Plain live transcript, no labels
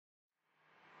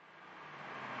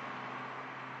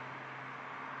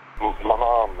My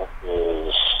mom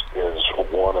is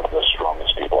one of the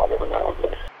strongest people I've ever known.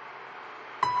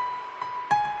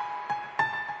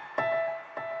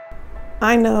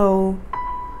 I know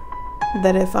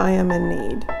that if I am in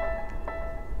need,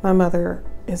 my mother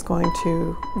is going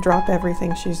to drop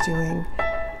everything she's doing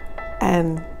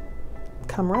and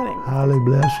come running. Highly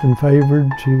blessed and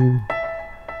favored to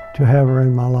have her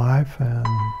in my life, and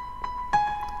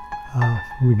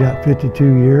we got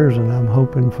 52 years, and I'm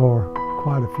hoping for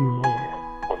quite a few more.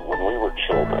 When we were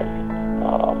children,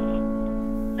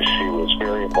 she was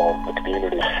very involved in the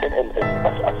community, and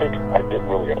I think I didn't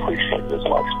really appreciate it as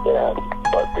much then,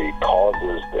 but the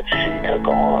causes that she took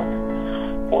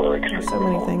on were extremely. There's so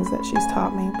many things that she's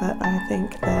taught me, but I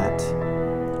think that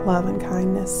love and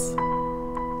kindness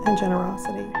and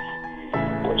generosity.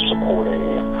 She was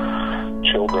supporting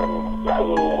children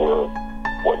who were,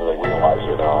 whether they realized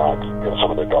it or not, in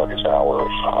some of the darkest hours.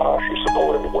 She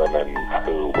supported women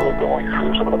who were going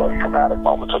through some of the most traumatic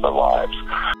moments of their lives.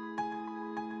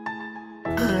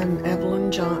 I'm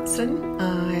Evelyn Johnson.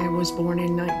 I was born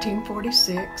in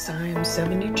 1946. I am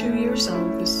 72 years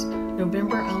old. This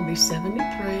November I'll be 73.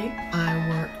 I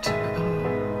worked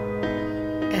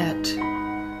at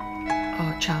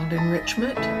child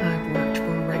enrichment. I've worked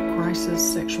for rape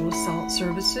crisis, sexual assault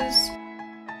services.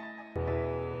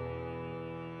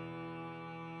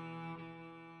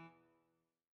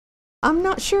 I'm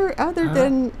not sure other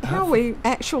than how we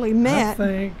actually met. I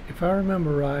think, if I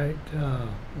remember right,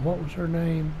 what was her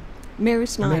name? Mary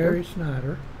Snyder. Mary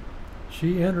Snyder.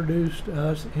 She introduced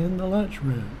us in the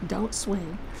lunchroom. Don't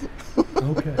swing.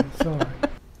 Okay, sorry.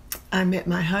 I met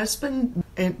my husband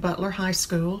at Butler High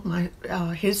School,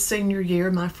 his senior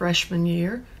year, my freshman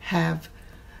year. Have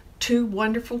 2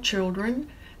 wonderful children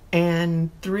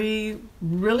and 3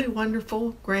 really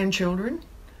wonderful grandchildren.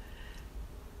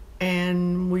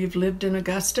 And we've lived in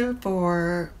Augusta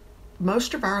for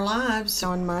most of our lives.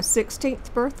 On my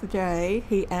 16th birthday,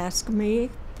 he asked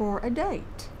me for a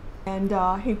date. And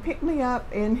he picked me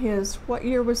up in his, what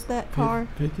year was that car?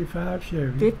 55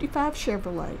 Chevy. 55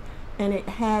 Chevrolet. And it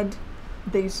had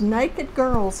these naked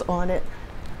girls on it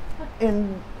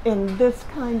in this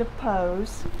kind of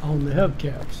pose. On the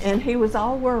hubcaps. And he was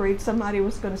all worried somebody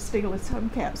was going to steal his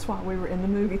hubcaps while we were in the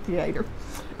movie theater.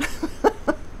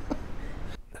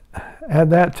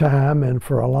 At that time, and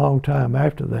for a long time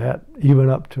after that, even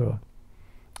up to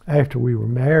after we were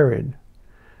married,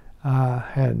 I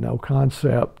had no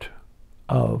concept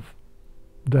of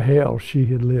the hell she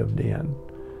had lived in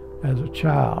as a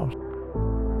child.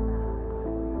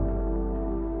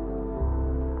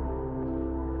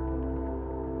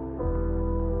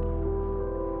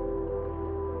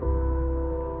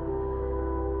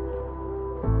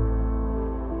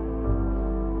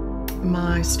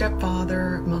 My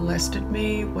stepfather molested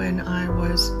me when I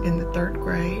was in the 3rd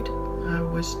grade. I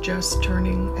was just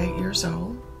turning 8 years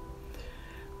old.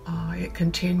 It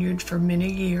continued for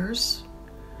many years.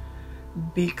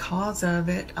 Because of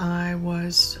it, I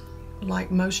was,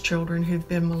 like most children who've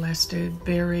been molested,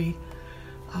 very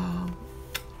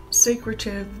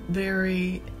secretive,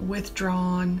 very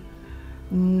withdrawn,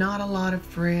 not a lot of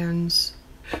friends.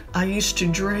 I used to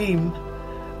dream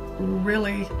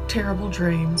really terrible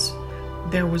dreams.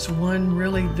 There was one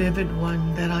really vivid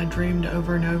one that I dreamed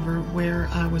over and over where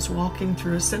I was walking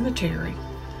through a cemetery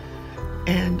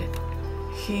and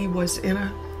he was in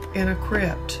a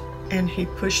crypt, and he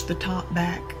pushed the top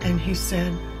back and he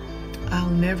said,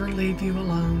 "I'll never leave you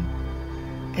alone."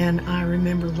 And I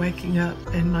remember waking up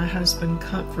and my husband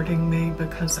comforting me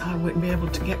because I wouldn't be able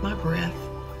to get my breath.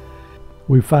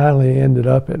 We finally ended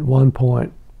up at one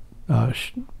point,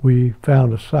 we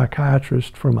found a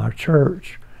psychiatrist from our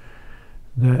church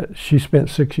that she spent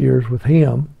 6 years with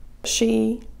him.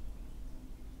 She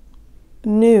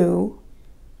knew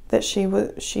that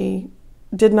she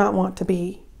did not want to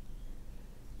be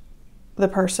the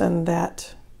person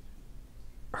that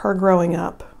her growing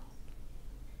up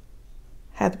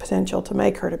had the potential to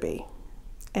make her to be.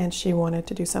 And she wanted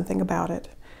to do something about it.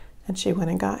 And she went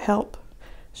and got help.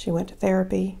 She went to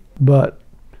therapy. But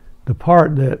the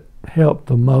part that helped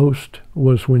the most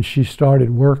was when she started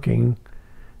working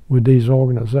with these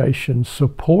organizations,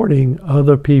 supporting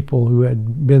other people who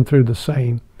had been through the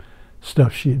same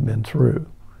stuff she had been through.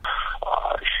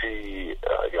 She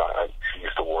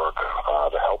used to work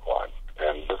the helpline,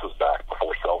 and this was back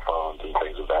before cell phones and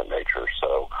things of that nature,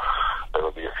 so there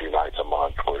would be a few nights a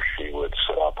month where she would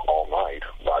sit up all night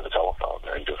by the telephone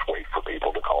and just wait for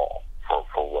people to call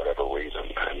for whatever reason.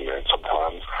 And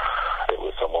sometimes it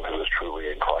was someone who was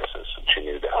truly in crisis and she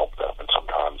needed to help them, and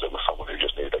sometimes it was someone who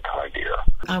just needed a kind ear.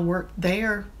 I worked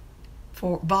there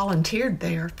volunteered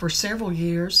there for several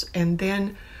years, and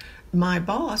then my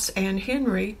boss, Ann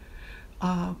Henry,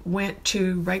 went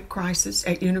to rape crisis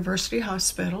at University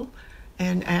Hospital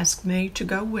and asked me to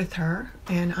go with her,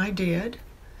 and I did.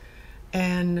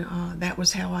 And that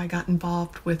was how I got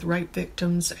involved with rape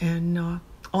victims and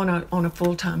on a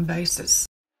full-time basis.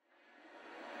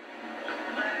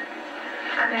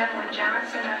 I'm Evelyn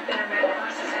Johnson. I've been a rape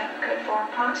crisis advocate for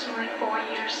approximately 4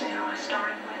 years now. I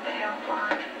started with the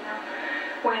helpline.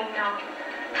 When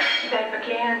they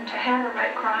began to have a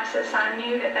rape crisis, I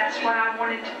knew that that's what I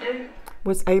wanted to do.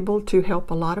 Was able to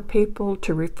help a lot of people,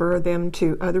 to refer them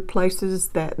to other places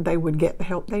that they would get the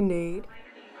help they need.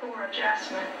 For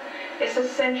adjustment, it's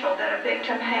essential that a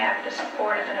victim have the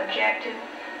support of an objective,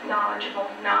 knowledgeable,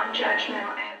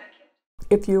 non-judgmental advocate.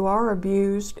 If you are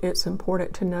abused, it's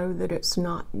important to know that it's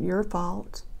not your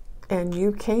fault and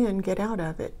you can get out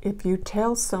of it. If you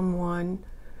tell someone,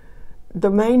 the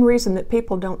main reason that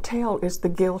people don't tell is the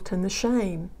guilt and the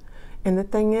shame. And the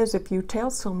thing is, if you tell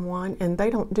someone and they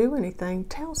don't do anything,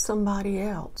 tell somebody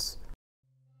else.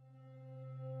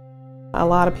 A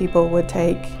lot of people would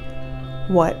take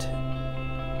what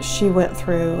she went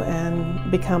through and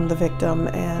become the victim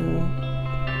and,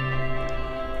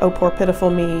 oh, poor pitiful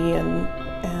me, and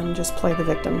just play the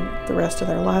victim the rest of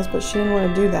their lives. But she didn't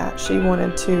want to do that. She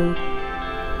wanted to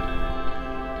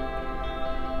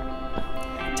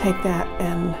take that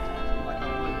and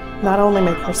not only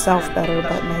make herself better,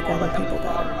 but make other people better.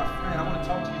 I want to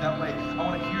talk to you that way. I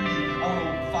want to hear you. I want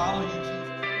to follow you,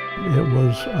 Jesus. It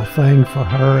was a thing for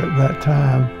her at that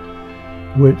time,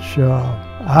 which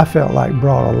I felt like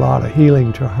brought a lot of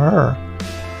healing to her,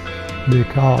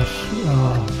 because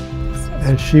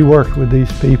as she worked with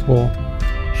these people,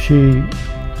 she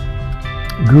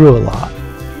grew a lot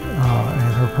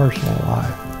in her personal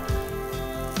life.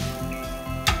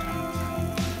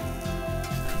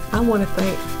 I want to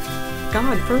thank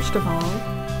God, first of all,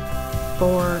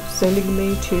 for sending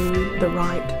me to the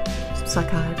right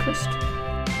psychiatrist.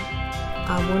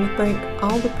 I want to thank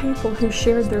all the people who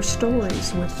shared their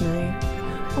stories with me.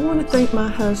 I want to thank my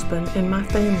husband and my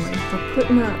family for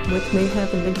putting up with me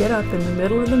having to get up in the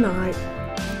middle of the night,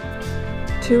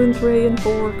 2 and 3 and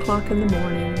 4 o'clock in the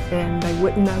morning, and they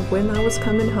wouldn't know when I was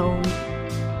coming home.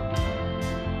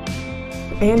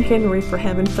 Ann Henry for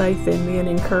having faith in me and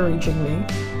encouraging me.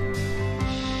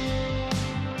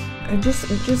 And just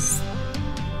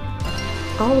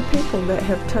all the people that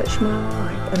have touched my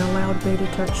life and allowed me to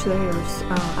touch theirs.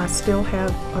 I still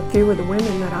have a few of the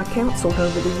women that I counseled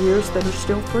over the years that are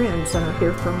still friends, and I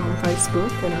hear from on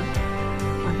Facebook, and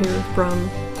I hear from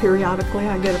periodically.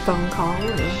 I get a phone call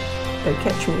and they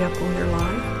catch me up on their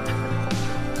life.